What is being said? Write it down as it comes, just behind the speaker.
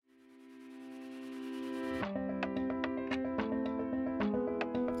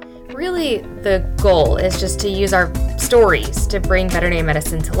Really, the goal is just to use our stories to bring veterinary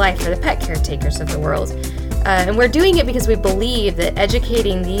medicine to life for the pet caretakers of the world. And we're doing it because we believe that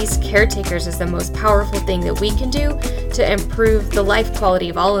educating these caretakers is the most powerful thing that we can do to improve the life quality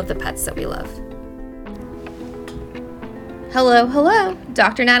of all of the pets that we love. Hello,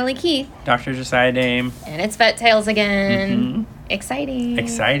 Dr. Natalie Keith. Dr. Josiah Dame. And it's Vet Tales again. Mm-hmm.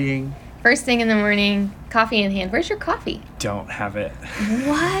 Exciting. First thing in the morning, coffee in hand. Where's your coffee? Don't have it.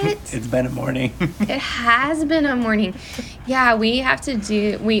 What? It's been a morning. It has been a morning. Yeah, we have to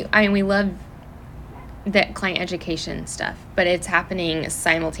do, we love that client education stuff, but it's happening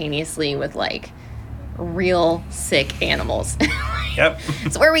simultaneously with like real sick animals. Yep.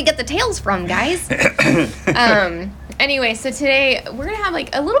 It's where we get the tales from, guys. Anyway, so today we're going to have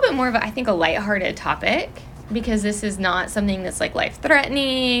like a little bit more of a lighthearted topic, because this is not something that's like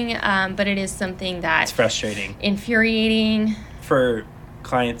life-threatening, but it is something that's frustrating, infuriating for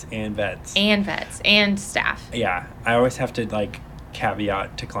clients and vets and staff. Yeah, I always have to like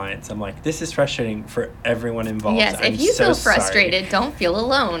caveat to clients. I'm like, this is frustrating for everyone involved. Yes, if you feel frustrated, don't feel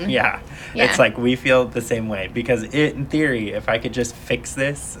alone. Yeah, it's like we feel the same way, because in theory, if I could just fix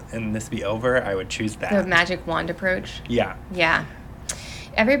this and this be over, I would choose that. The magic wand approach. Yeah.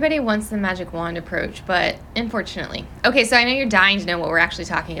 Everybody wants the magic wand approach, but unfortunately. Okay, so I know you're dying to know what we're actually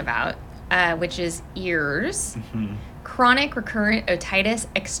talking about, which is ears. Mm-hmm. Chronic recurrent otitis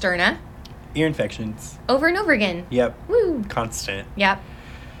externa. Ear infections. Over and over again. Yep. Woo. Constant. Yep.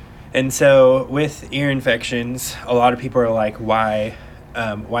 And so with ear infections, a lot of people are like, why me?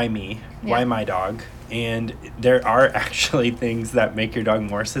 Yeah. Why my dog? And there are actually things that make your dog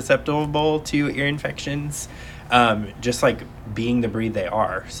more susceptible to ear infections, just like being the breed they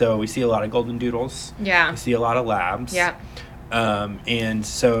are. So we see a lot of golden doodles. Yeah. We see a lot of labs. Yeah. And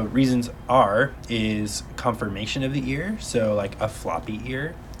so reasons is conformation of the ear. So like a floppy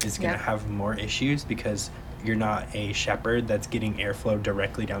ear is going to have more issues, because you're not a shepherd that's getting airflow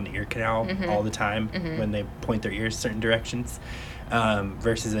directly down the ear canal all the time when they point their ears certain directions,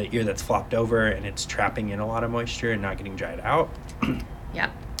 versus an ear that's flopped over and it's trapping in a lot of moisture and not getting dried out.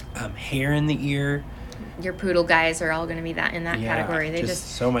 Yep. Hair in the ear. Your poodle guys are all going to be in that category. They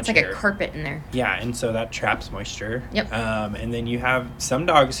just so much it's like hair. A carpet in there. Yeah, and so that traps moisture. Yep. And then you have some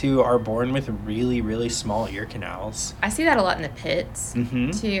dogs who are born with really, really small ear canals. I see that a lot in the pits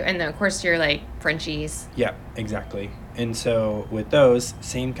too, and then of course you're like Frenchies. Yeah, exactly. And so with those,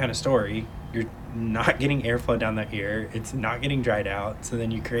 same kind of story. You're not getting airflow down the ear. It's not getting dried out. So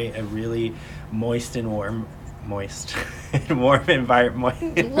then you create a really moist and warm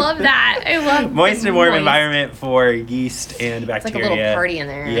environment. Love that. I love moist and warm environment for yeast and bacteria. It's like a little party in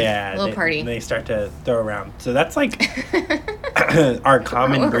there. Yeah, a little party. They start to throw around. So that's like our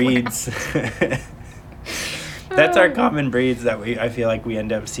common breeds. That's our common breeds that I feel like we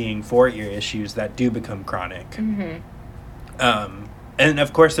end up seeing for ear issues that do become chronic. And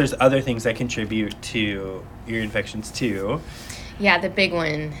of course, there's other things that contribute to ear infections too. Yeah, the big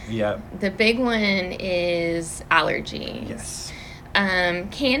one. Yep. The big one is allergies. Yes.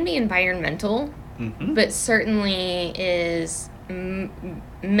 Can be environmental, but certainly is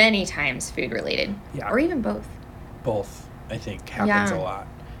many times food related. Yeah. Or even both. Both, I think, happens a lot.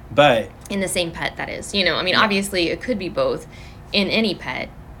 But in the same pet, that is. Obviously it could be both in any pet,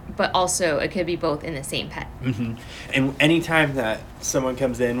 but also it could be both in the same pet. And anytime that someone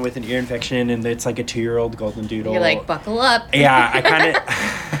comes in with an ear infection and it's like a 2-year-old golden doodle, you're like, buckle up. Yeah, I kind of...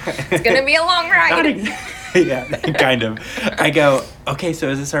 It's going to be a long ride. Yeah, kind of. I go, okay, so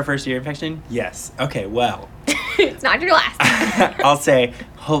is this our first ear infection? Yes. Okay, well. It's not your last. I'll say,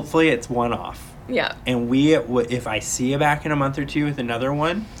 hopefully it's one off. Yeah. And if I see you back in a month or two with another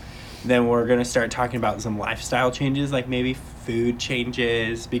one, then we're going to start talking about some lifestyle changes, like maybe food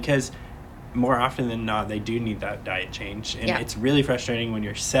changes, because more often than not, they do need that diet change. And it's really frustrating when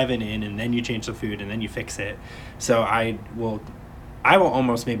you're 7 in and then you change the food and then you fix it. So I will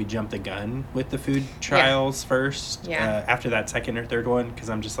almost maybe jump the gun with the food trials first, after that second or third one, because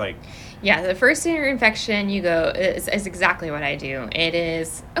I'm just like... Yeah, the first ear infection, you go, is exactly what I do. It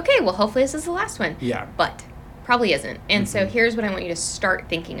is, okay, well, hopefully this is the last one. Yeah. But probably isn't. And so here's what I want you to start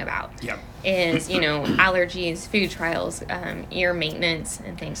thinking about. Yep. Is, allergies, food trials, ear maintenance,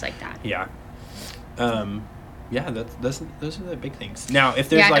 and things like that. Yeah. Those are the big things. Now, if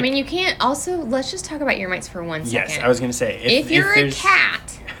there's you can't also, let's just talk about ear mites for 1 second. Yes, I was going to say. If you're a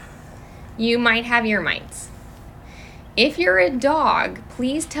cat, you might have ear mites. If you're a dog,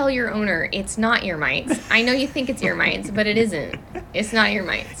 please tell your owner it's not ear mites. I know you think it's ear mites, but it isn't. It's not ear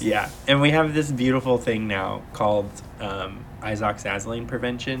mites. Yeah, and we have this beautiful thing now called isoxazoline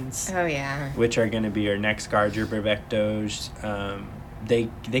preventions. Oh, yeah. Which are going to be your NexGard, your Brevectos,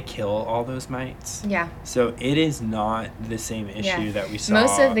 they kill all those mites. Yeah. So it is not the same issue that we saw.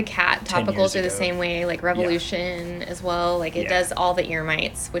 Most of the cat 10 topicals years are the ago. same way, like Revolution as well. Like it does all the ear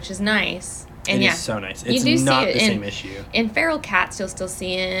mites, which is nice. And it is so nice. It's you do not see it the same issue. In feral cats, you'll still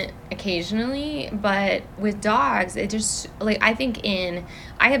see it occasionally, but with dogs, it just, like, I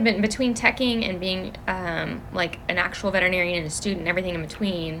have been, between teching and being, like, an actual veterinarian and a student, everything in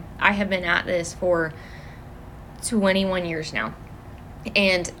between, I have been at this for 21 years now.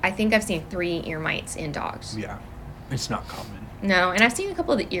 And I think I've seen 3 ear mites in dogs. Yeah. It's not common. No, and I've seen a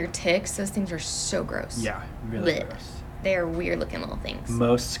couple of the ear ticks. Those things are so gross. Yeah, really Blech. gross. They are weird looking little things.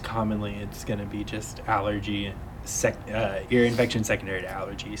 Most commonly, it's going to be just allergy, ear infection secondary to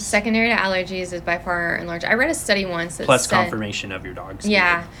allergies. Secondary to allergies is by far and large. I read a study once that Plus said, confirmation of your dog's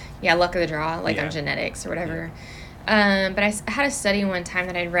Yeah, luck of the draw, like Yeah. on genetics or whatever. But I had a study one time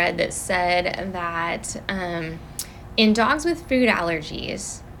that I read that said that in dogs with food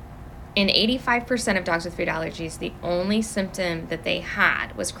allergies, in 85% of dogs with food allergies, the only symptom that they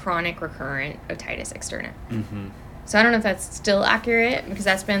had was chronic recurrent otitis externa. Mm-hmm. So I don't know if that's still accurate because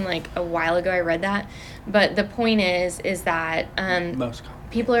that's been like a while ago I read that. But the point is that Most common.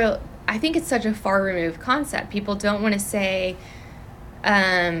 people are, I think it's such a far removed concept. People don't want to say,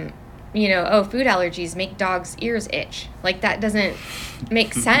 you know, oh, food allergies make dogs' ears itch. Like that doesn't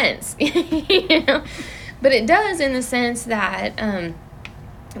make sense, you know? But it does in the sense that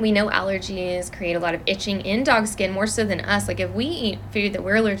we know allergies create a lot of itching in dog skin, more so than us. Like if we eat food that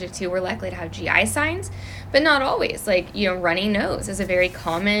we're allergic to, we're likely to have GI signs, but not always. Like, you know, runny nose is a very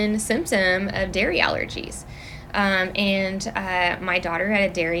common symptom of dairy allergies. And my daughter had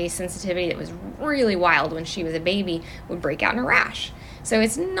a dairy sensitivity that was really wild when she was a baby, would break out in a rash. So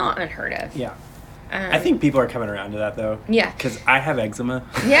it's not unheard of. Yeah. I think people are coming around to that, though. Yeah. Because I have eczema.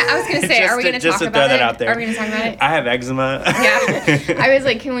 Yeah, I was going to say, are we going to talk about that it? out there. Are we going to talk about it? I have eczema. Yeah. I was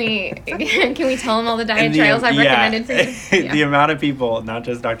like, can we tell them all the diet trials I've recommended for you? Yeah. The amount of people, not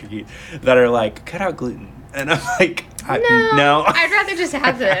just Dr. Keith, that are like, cut out gluten. And I'm like, no. I'd rather just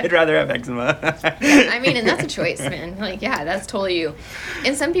have I'd rather have eczema. Yeah, I mean, and that's a choice, man. Like, yeah, that's totally you.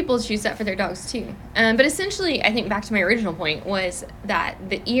 And some people choose that for their dogs, too. But essentially, I think back to my original point was that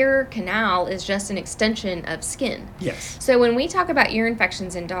the ear canal is just an extension of skin. Yes. So when we talk about ear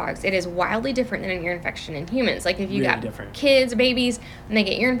infections in dogs, it is wildly different than an ear infection in humans. Like, if you Really got different. kids, babies, and they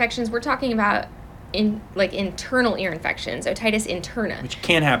get ear infections, we're talking about internal ear infections, otitis interna. Which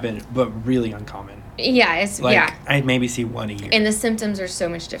can happen, but really uncommon. Yeah, I maybe see one a year. And the symptoms are so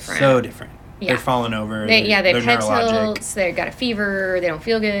much different. So different. Yeah. They're falling over. They have they're head neurologic. tilts, they've got a fever, they don't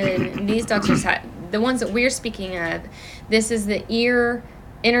feel good. And these dogs just have, the ones that we're speaking of, this is the inner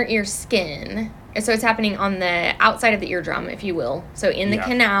ear skin. And so it's happening on the outside of the eardrum, if you will. So in the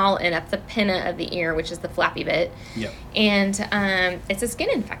canal and up the pinna of the ear, which is the flappy bit. Yep. And it's a skin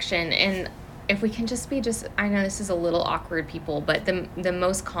infection. And if we can I know this is a little awkward, people, but the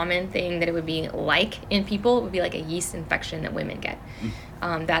most common thing that it would be like in people would be like a yeast infection that women get.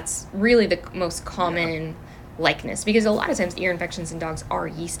 That's really the most common likeness, because a lot of times ear infections in dogs are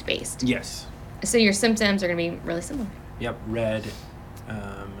yeast based. Yes. So your symptoms are going to be really similar. Yep. Red.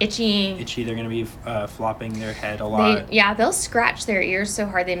 Itchy. They're going to be flopping their head a lot. They'll scratch their ears so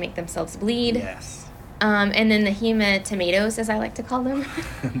hard they make themselves bleed. Yes. And then the hematomatoes, as I like to call them.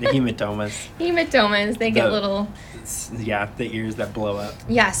 The hematomas. Hematomas, they get little... Yeah, the ears that blow up.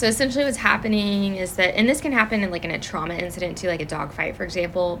 Yeah, so essentially what's happening is that, and this can happen in a trauma incident too, like a dog fight, for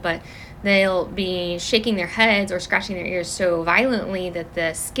example, but they'll be shaking their heads or scratching their ears so violently that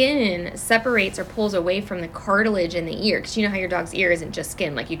the skin separates or pulls away from the cartilage in the ear. Because you know how your dog's ear isn't just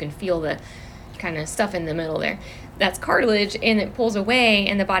skin, like you can feel the kind of stuff in the middle there. That's cartilage, and it pulls away,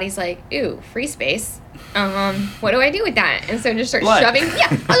 and the body's like, ooh, free space. What do I do with that? And so just start shoving.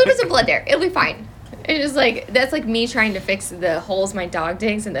 Yeah, a little bit of blood there. It'll be fine. It's just like, that's like me trying to fix the holes my dog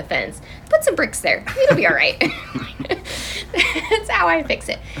digs in the fence. Put some bricks there. It'll be all right. That's how I fix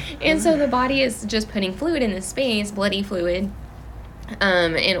it. And so the body is just putting fluid in this space, bloody fluid,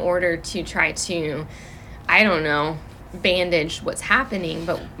 in order to try to, I don't know, bandage what's happening,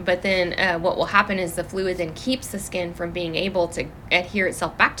 but then what will happen is the fluid then keeps the skin from being able to adhere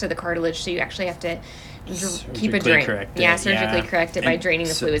itself back to the cartilage, so you actually have to keep a drain. Surgically correct it by draining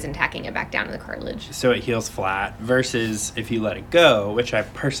the fluids and tacking it back down to the cartilage. So it heals flat, versus if you let it go, which I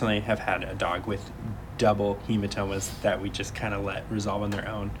personally have had a dog with double hematomas that we just kind of let resolve on their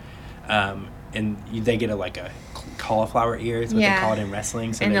own. And they get a cauliflower ear is what they call it in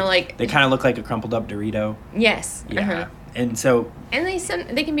wrestling. So and they kind of look like a crumpled up Dorito. Yes. Yeah. Uh-huh. And so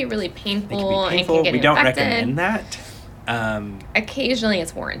they can be really painful. They can be painful. And can get we don't infected. recommend that. Occasionally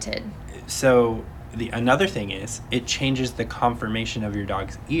it's warranted. So another thing is it changes the conformation of your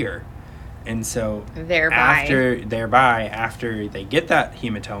dog's ear. And so Thereby after they get that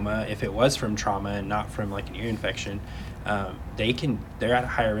hematoma, if it was from trauma and not from like an ear infection, they're at a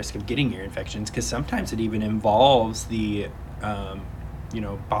higher risk of getting ear infections, because sometimes it even involves the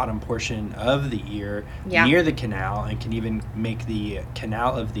bottom portion of the ear near the canal, and can even make the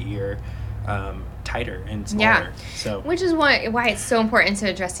canal of the ear tighter and smaller. Yeah. So, which is why it's so important to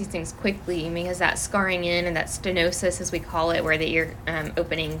address these things quickly, because that scarring in and that stenosis, as we call it, where the ear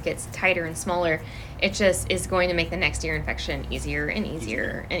opening gets tighter and smaller, it just is going to make the next ear infection easier and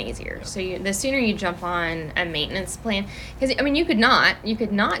easier and easier. Yeah. So the sooner you jump on a maintenance plan, because you could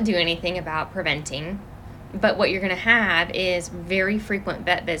not do anything about preventing, but what you're going to have is very frequent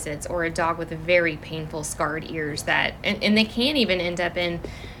vet visits, or a dog with very painful scarred ears that, and they can even end up in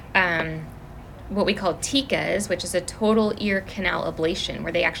what we call TICAs, which is a total ear canal ablation,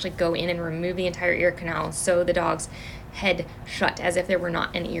 where they actually go in and remove the entire ear canal, so the dog's head shut, as if there were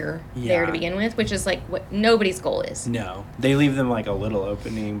not an ear there to begin with, which is like what nobody's goal is. No, they leave them like a little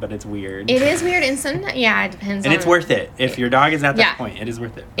opening, but it's weird. It is weird, and sometimes, it depends. And it's worth it. If your dog is at that point, it is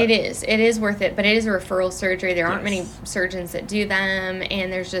worth it. But. It is worth it, but it is a referral surgery. There aren't many surgeons that do them,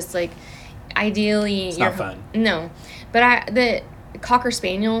 and there's just like, ideally, it's not fun. No, but the Cocker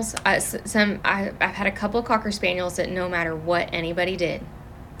Spaniels, I've had a couple of Cocker Spaniels that no matter what anybody did,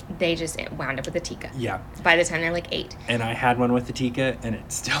 they just wound up with a TICA. Yeah. By the time they're like 8. And I had one with the TICA, and it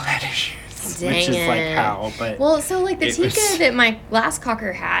still had issues. Dang which is like how, but... Well, so like the TICA that my last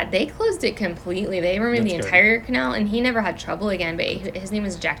Cocker had, they closed it completely. They removed the entire canal, and he never had trouble again, but his name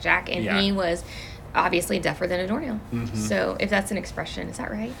was Jack, and he was obviously deafer than a doornail. Mm-hmm. So if that's an expression, is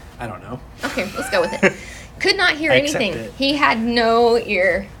that right? I don't know. Okay, let's go with it. Could not hear anything. It. He had no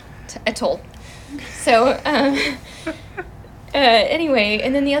ear at all. So, anyway,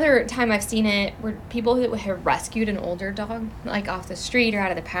 and then the other time I've seen it were people who have rescued an older dog, like off the street or out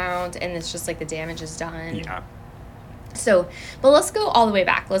of the pound, and it's just like the damage is done. Yeah. So, but let's go all the way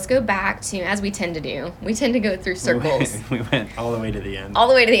back. Let's go back to, as we tend to do, we tend to go through circles. We went all the way to the end. All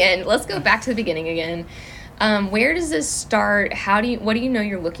the way to the end. Let's go back to the beginning again. Where does this start? What do you know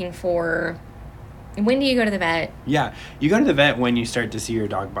you're looking for? When do you go to the vet? Yeah, you go to the vet when you start to see your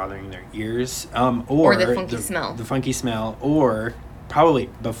dog bothering their ears, or the funky smell. The funky smell, or probably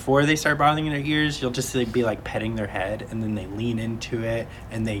before they start bothering their ears, you'll just be like petting their head, and then they lean into it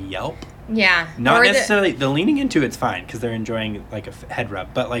and they yelp. Yeah. Not necessarily the leaning into it's fine because they're enjoying like a head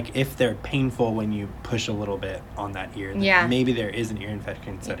rub, but like if they're painful when you push a little bit on that ear, then maybe there is an ear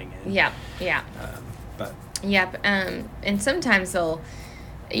infection setting in. Yeah. But. Yep. And sometimes they'll.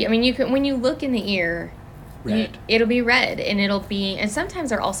 You can, when you look in the ear, it'll be red, and sometimes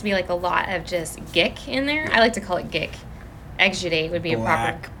there'll also be like a lot of just gick in there. I like to call it gick. Exudate would be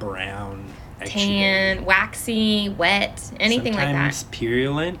black, a proper. Brown, tan, waxy, wet, anything like that. Sometimes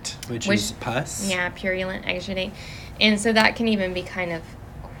purulent, which is pus. Yeah, purulent exudate. And so that can even be kind of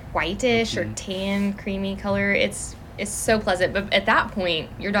whitish or tan, creamy color. It's so pleasant, but at that point,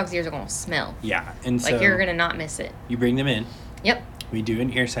 your dog's ears are going to smell. Yeah, and like you're going to not miss it. You bring them in. Yep. We do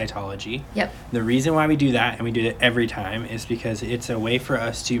an ear cytology. Yep. The reason why we do that, and we do it every time, is because it's a way for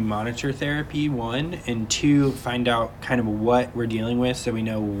us to monitor therapy, 1, and 2, find out kind of what we're dealing with so we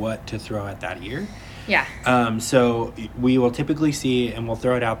know what to throw at that ear. Yeah. So we will typically see, and we'll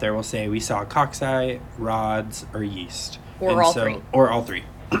throw it out there, we'll say we saw cocci, rods, or yeast. Or all three. Or all 3.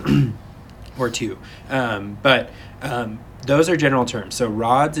 Or 2. Those are general terms. So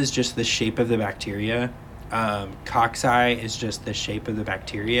rods is just the shape of the bacteria. Cocci is just the shape of the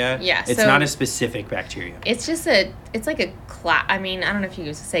bacteria. Yeah, it's not a specific bacteria. It's just it's like a class. I mean, I don't know if you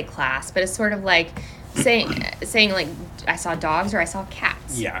used to say class, but it's sort of like saying like I saw dogs or I saw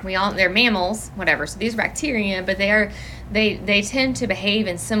cats. Yeah. They're mammals, whatever. So these are bacteria, but they tend to behave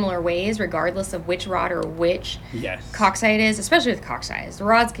in similar ways regardless of which rod or which cocci it is, especially with cocci. The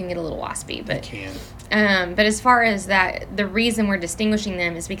rods can get a little waspy, but they can. But as far as that, the reason we're distinguishing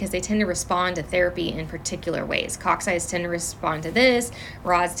them is because they tend to respond to therapy in particular ways. Coccis tend to respond to this,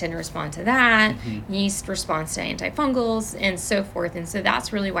 rods tend to respond to that, yeast responds to antifungals, and so forth. And so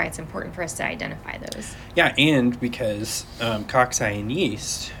that's really why it's important for us to identify those. Yeah, and because cocci and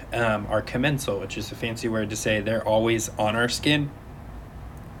yeast are commensal, which is a fancy word to say they're always on our skin.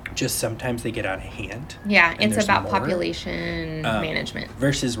 Just sometimes they get out of hand. Yeah, it's about population management.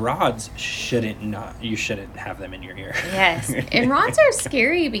 Versus rods you shouldn't have them in your ear. Yes, and rods are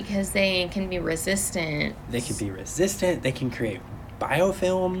scary because they can be resistant. They can create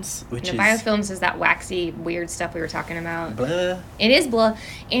biofilms, biofilms is that waxy, weird stuff we were talking about. Blah. It is blah,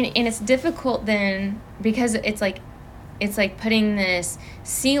 and it's difficult then because it's like it's like putting this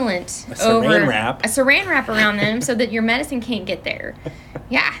sealant A saran wrap. a saran wrap around them so that your medicine can't get there.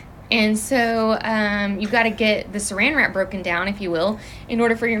 Yeah. And so you've got to get the saran wrap broken down, if you will, in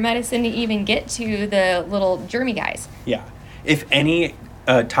order for your medicine to even get to the little germy guys. Yeah. If any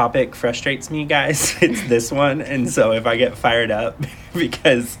topic frustrates me, guys, it's this one. And so if I get fired up,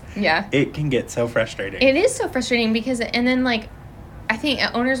 because it can get so frustrating. It is so frustrating because, and then like, I think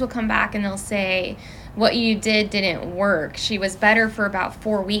owners will come back and they'll say, what you did didn't work. She was better for about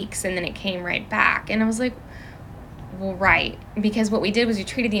 4 weeks and then it came right back. And I was like, well, right. Because what we did was we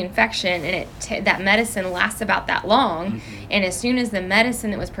treated the infection and that medicine lasts about that long. Mm-hmm. And as soon as the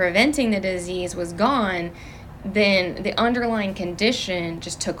medicine that was preventing the disease was gone, then the underlying condition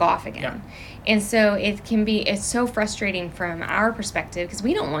just took off again. Yeah. And so it's so frustrating from our perspective because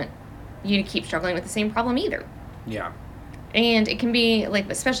we don't want you to keep struggling with the same problem either. Yeah. And it can be, like,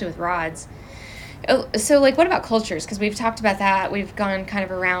 especially with rods. Oh, so, like, what about cultures? Because we've talked about that. We've gone kind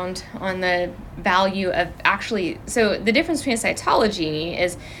of around on the value of actually... So, the difference between cytology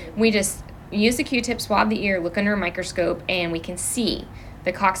is we just use the Q-tip, swab the ear, look under a microscope, and we can see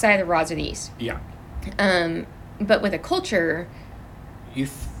the cocci, the rods, or the yeast. Yeah. But with a culture...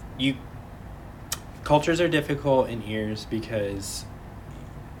 Cultures are difficult in ears because...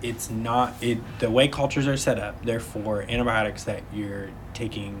 It's not the way cultures are set up. They're for antibiotics that you're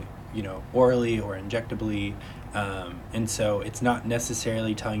taking, orally or injectably, and so it's not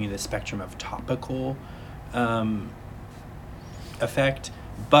necessarily telling you the spectrum of topical effect.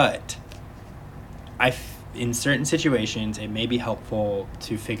 But in certain situations, it may be helpful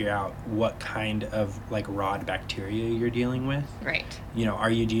to figure out what kind of rod bacteria you're dealing with. Right.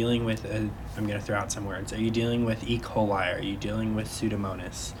 Are you dealing with I'm going to throw out some words. Are you dealing with E. coli? Are you dealing with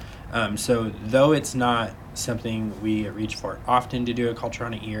Pseudomonas? So though it's not something we reach for often to do a culture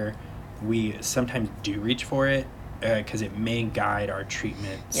on an ear, we sometimes do reach for it because it may guide our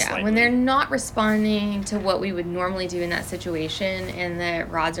treatment slightly. When they're not responding to what we would normally do in that situation and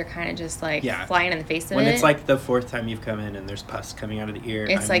the rods are kind of just flying in the face of when it's like the fourth time you've come in and there's pus coming out of the ear,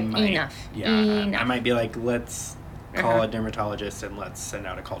 it's enough. Yeah, enough. I might be like, let's call a dermatologist and let's send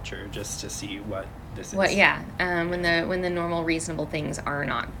out a culture just to see what this is. When the normal reasonable things are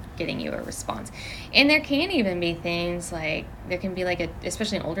not getting you a response. And there can even be things like, there can be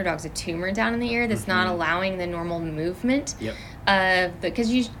especially in older dogs, a tumor down in the ear that's not allowing the normal movement. Yep.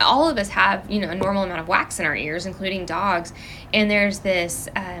 Because all of us have, a normal amount of wax in our ears, including dogs. And there's this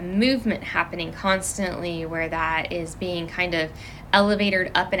movement happening constantly where that is being kind of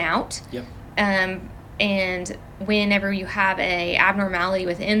elevated up and out. Yep. And whenever you have a abnormality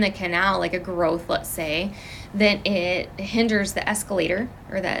within the canal, like a growth, let's say, then it hinders the escalator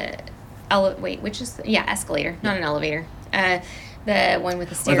or escalator, not an elevator. The one with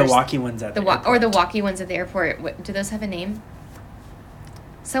the stairs. Or the walkie ones at the airport. Or the walkie ones at the airport. Do those have a name?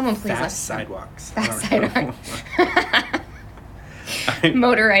 Someone please let us know. Sidewalks. Fast sidewalks.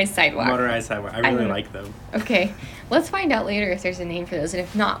 Motorized sidewalk. Motorized sidewalk. I really like them. Okay. Let's find out later if there's a name for those. And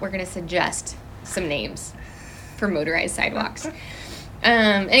if not, we're going to suggest some names for motorized sidewalks.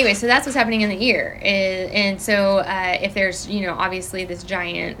 Anyway, so that's what's happening in the ear. And so if there's, obviously this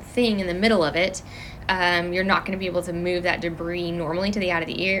giant thing in the middle of it, you're not going to be able to move that debris normally to the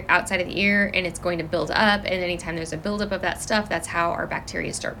outside of the ear, and it's going to build up. And anytime there's a buildup of that stuff, that's how our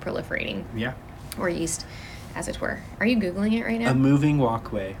bacteria start proliferating. Yeah. Or yeast, as it were. Are you Googling it right now? A moving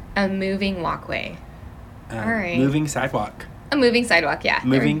walkway. A moving walkway. All right. Moving sidewalk. A moving sidewalk, yeah.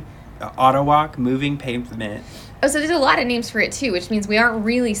 Moving auto walk, moving pavement. Oh, so there's a lot of names for it, too, which means we aren't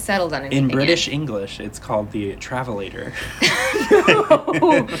really settled on anything In British yet. English, it's called the travelator.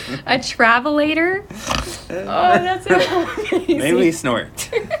 No, a travelator? Oh, that's amazing. Maybe we snort.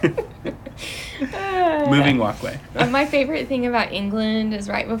 Moving walkway. My favorite thing about England is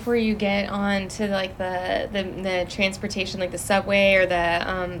right before you get on to the transportation, like the subway or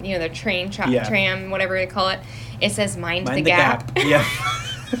the the train, tram, whatever they call it. It says mind the gap. Yeah.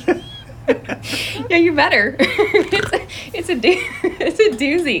 Yeah, you better. It's a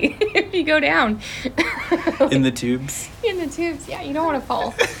doozy if you go down. In the tubes? In the tubes, yeah. You don't want to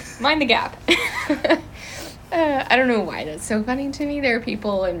fall. Mind the gap. I don't know why that's so funny to me. There are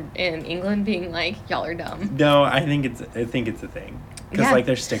people in England being like, y'all are dumb. No, I think it's a thing. Because,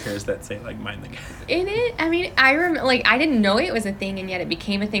 there's stickers that say, mind the gap. It is. I mean, I remember, I didn't know it was a thing, and yet it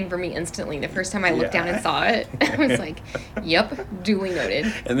became a thing for me instantly. The first time I looked down and saw it, I was like, yep, duly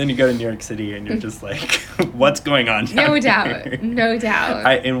noted. And then you go to New York City, and you're just like, what's going on down here? No doubt.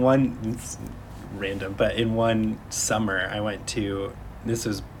 It's random, but in one summer, I went to, this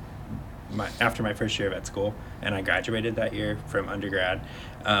was after my first year of vet school, and I graduated that year from undergrad.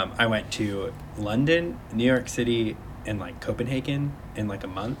 I went to London, New York City, in like Copenhagen in like a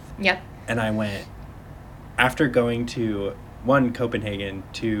month. Yep. And I went, after going to Copenhagen,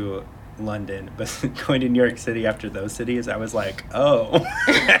 to London, but going to New York City after those cities, I was like, oh,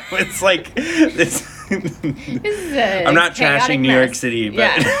 it's like this. I'm not trashing New York City,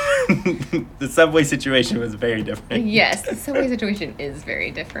 but the subway situation was very different. Yes, the subway situation is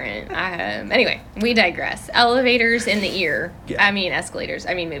very different. Anyway, we digress. Elevators in the ear. Yeah. I mean escalators.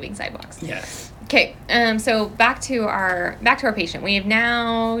 I mean moving sidewalks. Yes. Okay, so back to our patient. We have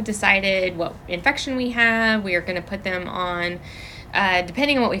now decided what infection we have. We are going to put them on,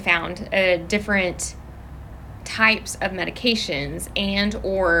 depending on what we found, different types of medications and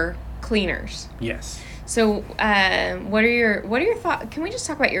or cleaners. Yes. So, what are your thoughts? Can we just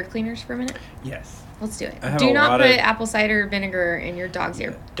talk about ear cleaners for a minute? Yes. Let's do it. Do not put apple cider vinegar in your dog's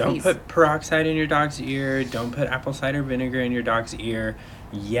ear. Don't put peroxide in your dog's ear. Don't put apple cider vinegar in your dog's ear.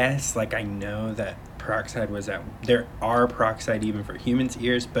 Yes, like I know that peroxide there are peroxide even for humans'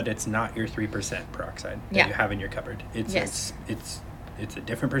 ears, but it's not your 3% peroxide that you have in your cupboard. It's a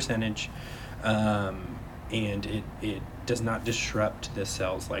different percentage, and it does not disrupt the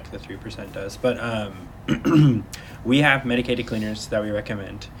cells like the 3% does. But we have medicated cleaners that we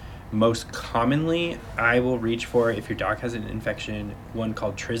recommend. Most commonly, I will reach for, if your dog has an infection, one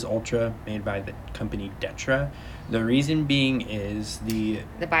called Triz Ultra, made by the company Detra. The reason being is the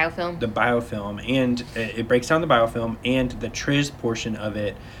biofilm. The biofilm, and it breaks down the biofilm, and the Triz portion of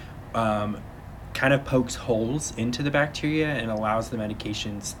it kind of pokes holes into the bacteria and allows the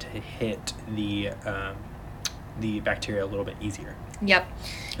medications to hit the bacteria a little bit easier. Yep.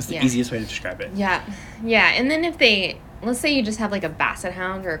 It's the easiest way to describe it. Yeah. And then let's say you just have like a basset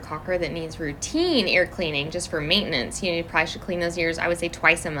hound or a cocker that needs routine ear cleaning just for maintenance. You probably should clean those ears, I would say,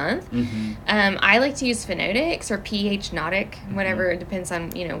 twice a month. Mm-hmm. I like to use Phenotics or pH Nautic, whatever. Mm-hmm. It depends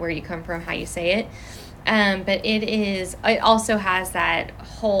on, where you come from, how you say it. But it also has that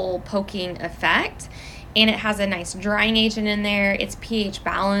hole poking effect. And it has a nice drying agent in there. It's pH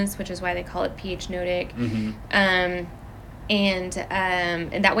balanced, which is why they call it pH Nautic. Mm-hmm. And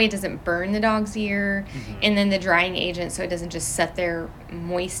that way it doesn't burn the dog's ear. Mm-hmm. And then the drying agent, so it doesn't just sit there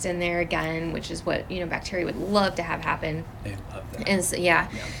moist in there again, which is what bacteria would love to have happen. They love that. And so,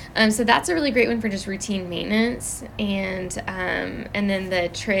 so that's a really great one for just routine maintenance. And then the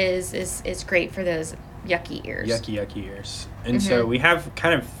Triz is great for those yucky ears. Yucky ears. And so we have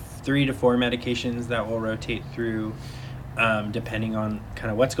kind of 3 to 4 medications that will rotate through, depending on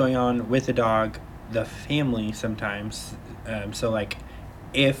kind of what's going on with the dog, the family sometimes. So like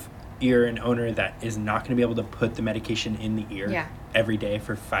if you're an owner that is not going to be able to put the medication in the ear every day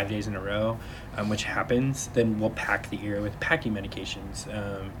for 5 days in a row, which happens, then we'll pack the ear with packing medications,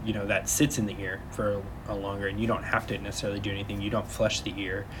 that sits in the ear for a longer, and you don't have to necessarily do anything. You don't flush the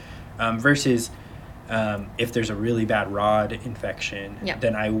ear, versus if there's a really bad rod infection,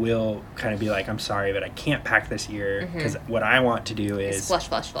 then I will kind of be like, I'm sorry, but I can't pack this ear, because what I want to do is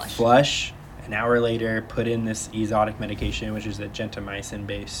flush. An hour later, put in this exotic medication, which is a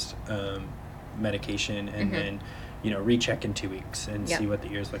gentamicin-based medication, and then, recheck in 2 weeks and see what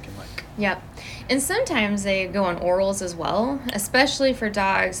the ear's looking like. Yep. And sometimes they go on orals as well, especially for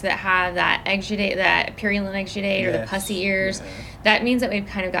dogs that have that exudate, that purulent exudate, or the pussy ears. Yeah. That means that we've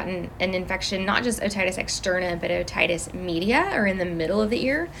kind of gotten an infection, not just otitis externa, but otitis media, or in the middle of the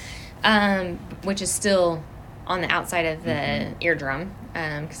ear, which is still on the outside of the eardrum,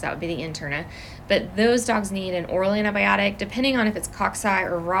 because that would be the interna. But those dogs need an oral antibiotic. Depending on if it's cocci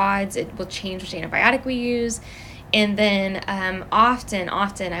or rods, it will change which antibiotic we use. And then often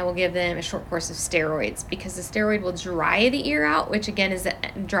I will give them a short course of steroids, because the steroid will dry the ear out, which again is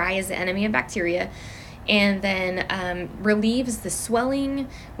dry is the enemy of bacteria, and then relieves the swelling,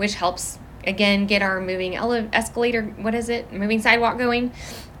 which helps again get our moving moving sidewalk going.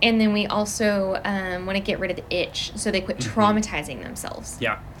 And then we also want to get rid of the itch, so they quit traumatizing themselves.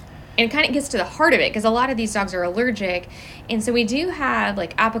 Yeah. And it kind of gets to the heart of it, because a lot of these dogs are allergic. And so we do have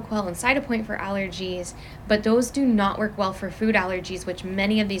like Apoquel and Cytopoint for allergies, but those do not work well for food allergies, which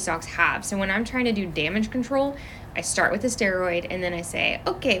many of these dogs have. So when I'm trying to do damage control, I start with the steroid, and then I say,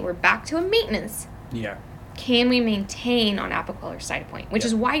 okay, we're back to a maintenance. Yeah. Can we maintain on Apoquel or Cytopoint? Which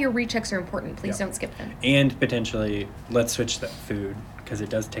is why your rechecks are important. Please don't skip them. And potentially, let's switch that food, because it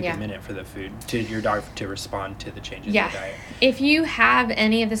does take a minute for the food, to your dog to respond to the changes in the diet. If you have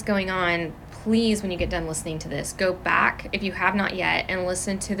any of this going on, please, when you get done listening to this, go back, if you have not yet, and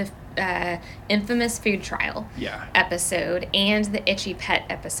listen to the infamous food trial episode and the itchy pet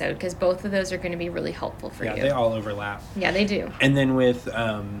episode, because both of those are going to be really helpful for you. Yeah, they all overlap. Yeah, they do. And then with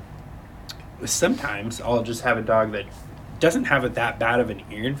sometimes I'll just have a dog that doesn't have that bad of an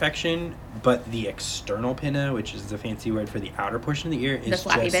ear infection, but the external pinna, which is the fancy word for the outer portion of the ear, is the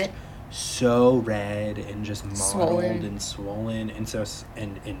flappy just bit. so red and just mottled Swollen. and swollen, and so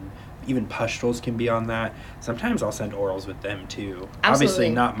and even pustules can be on that. Sometimes I'll send orals with them too. Absolutely. Obviously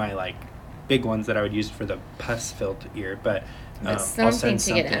not my like big ones that I would use for the pus-filled ear, but I'll something send to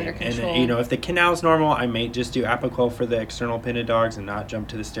something. get under control. And if the canal's normal, I may just do Apoquel for the external pinna dogs and not jump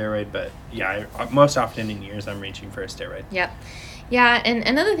to the steroid. But yeah, most often in years I'm reaching for a steroid. Yep. Yeah, and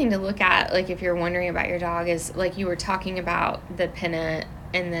another thing to look at, like if you're wondering about your dog, is like you were talking about the pinna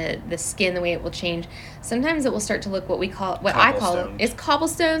and the skin, the way it will change. Sometimes it will start to look what I call it is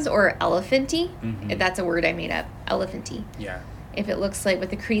cobblestones or elephanty. Mm-hmm. That's a word I made up, elephanty. Yeah. If it looks like with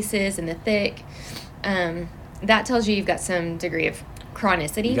the creases and the thick, that tells you you've got some degree of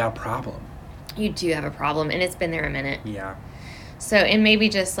chronicity. You got a problem. You do have a problem, and it's been there a minute. Yeah. So, and maybe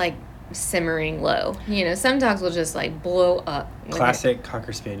just like simmering low. Some dogs will just like blow up. Classic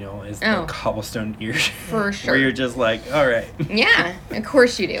Cocker Spaniel is the cobblestone ear. For sure. Where you're just like, all right. Yeah, of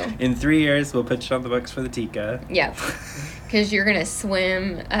course you do. In 3 years, we'll put you on the books for the Tika. Yeah. Because you're going to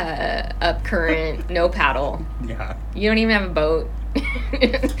swim up current, no paddle. Yeah. You don't even have a boat.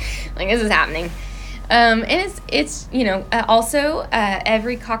 Like, this is happening. And it's also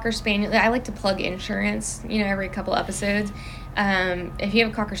every Cocker Spaniel, I like to plug insurance, every couple episodes. If you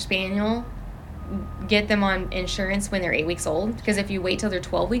have a Cocker Spaniel, get them on insurance when they're 8 weeks old, because if you wait till they're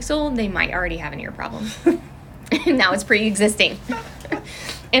 12 weeks old, they might already have an ear problem. Now it's pre-existing.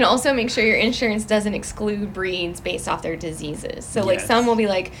 And also make sure your insurance doesn't exclude breeds based off their diseases. So like some will be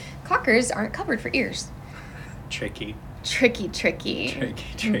like, Cockers aren't covered for ears. Tricky.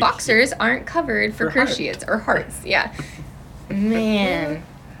 Boxers aren't covered for cruciates or hearts. Yeah. Man.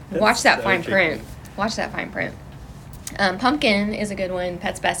 Watch that fine print. Watch that fine print. Pumpkin is a good one.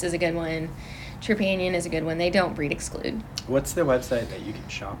 Pet's Best is a good one. Trupanion is a good one. They don't breed exclude. What's the website that you can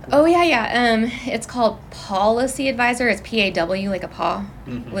shop with? Oh, yeah. It's called Policy Advisor. It's PAW, like a paw.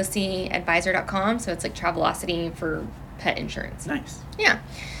 Mm-hmm. LissyAdvisor.com. So it's like Travelocity for pet insurance. Nice. Yeah.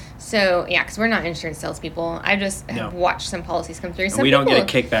 So, yeah, because we're not insurance salespeople. I just have watched some policies come through. We don't get a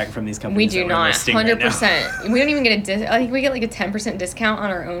kickback from these companies. We do not. 100%. We don't even get I think we get like a 10% discount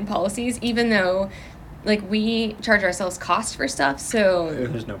on our own policies, even though like we charge ourselves cost for stuff. So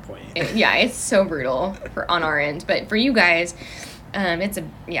there's no point. It's so brutal on our end. But for you guys, it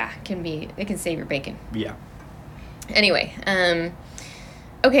can save your bacon. Yeah. Anyway,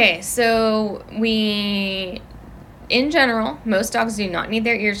 okay, so in general, most dogs do not need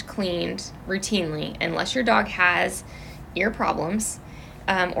their ears cleaned routinely unless your dog has ear problems,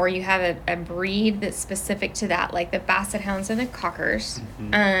 or you have a breed that's specific to that, like the Basset Hounds and the Cockers.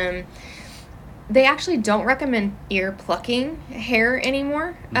 Mm-hmm. They actually don't recommend ear plucking hair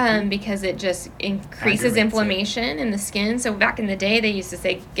anymore, because it just increases inflammation in the skin. So back in the day, they used to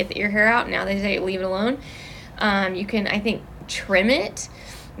say, get the ear hair out. Now they say, leave it alone. You can, I think, trim it,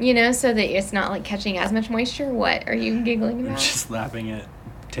 so that it's not like catching as much moisture. What are you giggling about? I'm just laughing at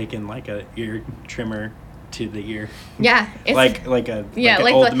taking like a ear trimmer to the ear. Yeah. It's like an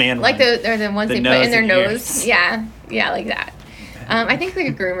old man like one. the ones they put in their nose. Yeah. Yeah, like that. I think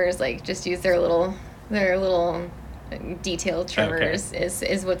the groomers like just use their little detail trimmers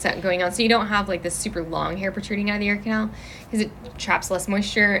is what's going on. So you don't have like this super long hair protruding out of the ear canal, because it traps less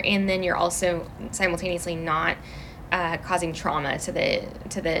moisture, and then you're also simultaneously not causing trauma to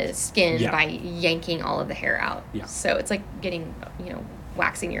the skin by yanking all of the hair out. Yeah. So it's like getting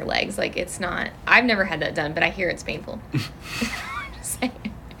waxing your legs. Like it's not. I've never had that done, but I hear it's painful. Just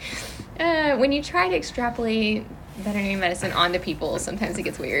saying. When you try to extrapolate veterinary medicine onto people, sometimes it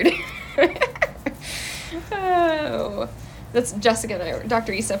gets weird. Oh, that's Jessica and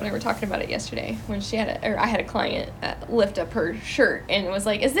Dr. Estep and I were talking about it yesterday when I had a client lift up her shirt and was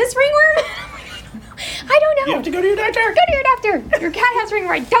like, "Is this ringworm?" I don't know. You have to go to your doctor. Go to your doctor. Your cat has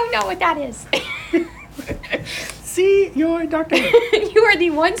ringworm. I don't know what that is. See your doctor. You are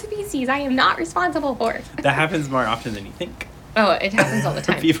the one species I am not responsible for. That happens more often than you think. Oh, it happens all the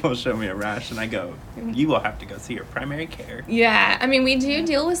time. People show me a rash and I go, you will have to go see your primary care. Yeah, I mean, we do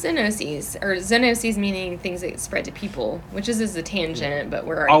deal with zoonoses, or zoonoses meaning things that spread to people, which is a tangent, but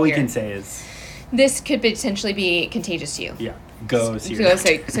we're already all we here. Can say is this could potentially be contagious to you. Yeah, go see your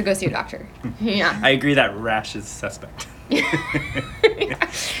doctor. So go see your doctor. Yeah. I agree that rash is suspect.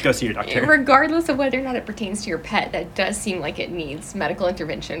 Go see your doctor. Regardless of whether or not it pertains to your pet, that does seem like it needs medical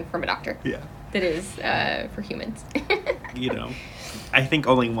intervention from a doctor. Yeah. That is for humans. I think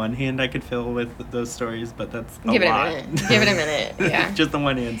only one hand I could fill with those stories, but that's a lot. Give it a minute. Yeah. Just the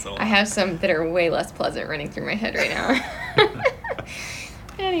one hand's a lot. I have some that are way less pleasant running through my head right now.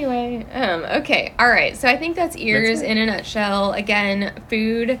 Anyway, okay, all right. So I think that's ears in a nutshell. Again,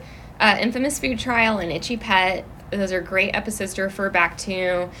 food, infamous food trial, and itchy pet. Those are great episodes to refer back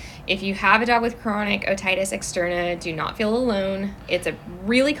to. If you have a dog with chronic otitis externa, do not feel alone. It's a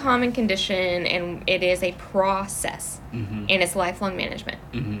really common condition, and it is a process, and it's lifelong management.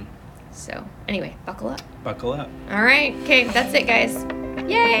 So, anyway, buckle up. Buckle up. All right. Okay, that's it, guys.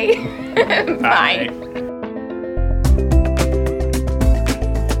 Yay! Bye.